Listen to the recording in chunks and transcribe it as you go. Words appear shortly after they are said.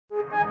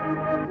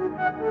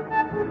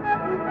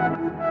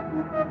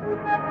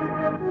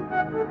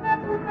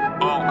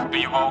Could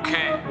be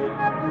okay.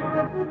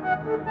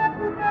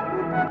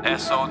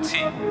 S.O.T,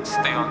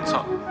 stay on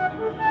top.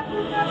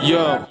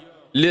 Yo,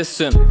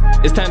 listen,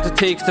 it's time to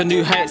take it to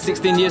new heights.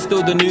 16 years,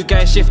 still the new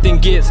guy, shifting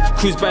gears.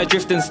 Cruise by,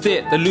 drift and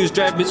steer. The lose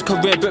drive, bitch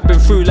career, but been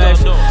through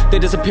life. They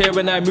disappear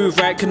when I move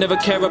right. Can never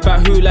care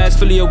about who lies.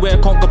 Fully aware,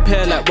 can't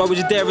compare. Like, why would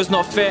you dare? It's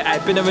not fair.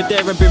 I've been over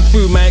there and been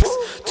through mics.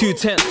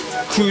 210,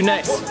 crew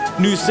nights,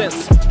 new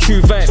sense,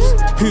 true vibes.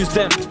 Who's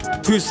them?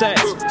 Whose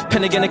sides?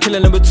 Pen again, a killer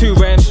number 2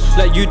 rhymes.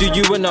 Like you do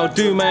you and I'll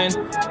do mine.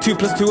 2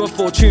 + 2 or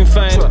fortune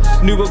fine.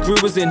 Knew what grew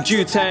was in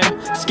due time.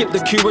 Skip the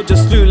queue with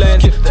just slew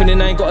lines.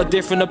 29 got a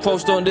different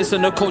approach. Don't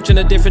listen to coach in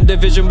a different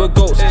division with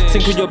goats.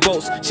 Sinking your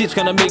boats. Sheep's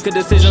gonna make a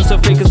decision. So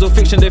fakers or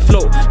fiction they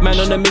float. Man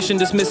on a mission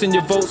dismissing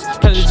your votes.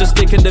 Plans just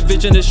sticking the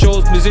vision it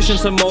shows.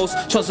 Musicians and most.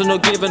 Chance of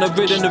not giving a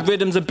rhythm. The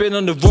rhythms have been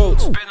on the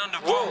roads.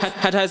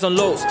 Had highs and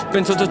lows.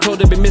 Been toe to toe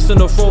they been missing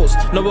the throats.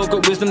 No one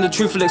got wisdom the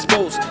truth will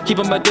expose. Keep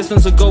on my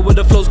distance and go with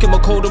the flows. Keep my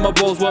cold on my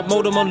balls. What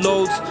mode them on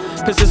loads.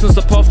 Persistence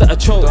the path that I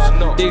chose.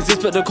 They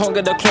exist but they can't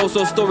get that close.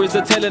 Those stories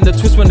they're telling the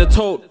twist when they're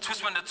told.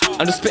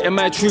 I'm just spitting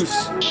my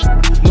truths.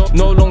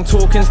 No long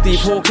talking, Steve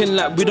Hawking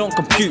like we don't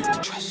compute.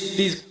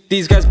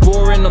 These guys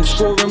boring, I'm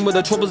scoring with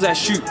the troubles I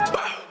shoot.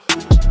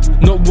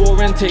 Not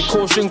warring, take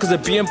caution cause I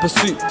be in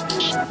pursuit.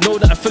 Know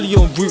that I feel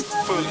you en route.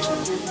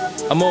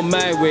 I'm on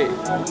my way,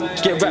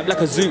 get wrapped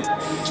like a zoo.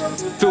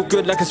 Feel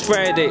good like it's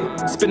Friday,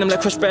 spin them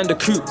like Crash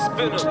Bandicoot.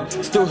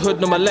 Still hood,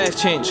 no my life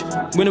change,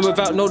 winning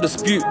without no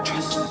dispute.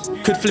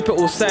 Could flip it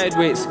all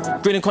sideways,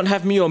 grinning can't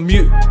have me on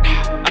mute.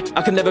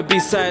 I can never be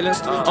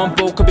silenced, I'm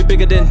bold, could be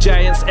bigger than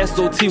giants.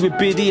 S.O.T we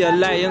be the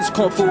alliance,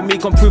 can't fool me,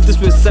 can't prove this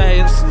with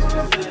science.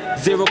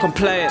 Zero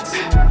compliance,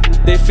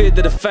 they fear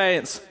the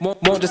defiance.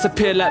 Won't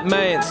disappear like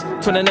Mayans,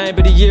 29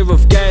 be the year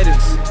of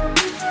guidance.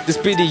 This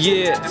be the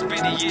year,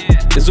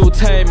 it's all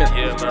timing.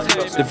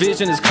 The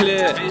vision is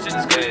clear,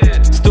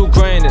 still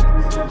grinding.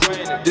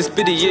 This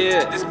be the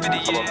year,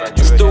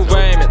 still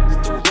rhyming.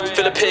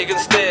 Feel the pagan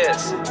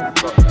stairs,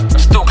 I'm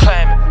still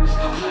climbing.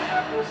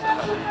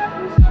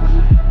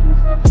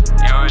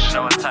 You already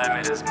know what time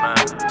it is, man.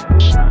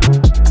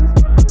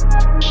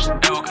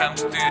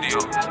 Studio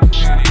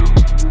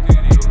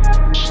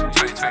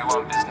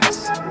 2021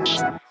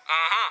 business.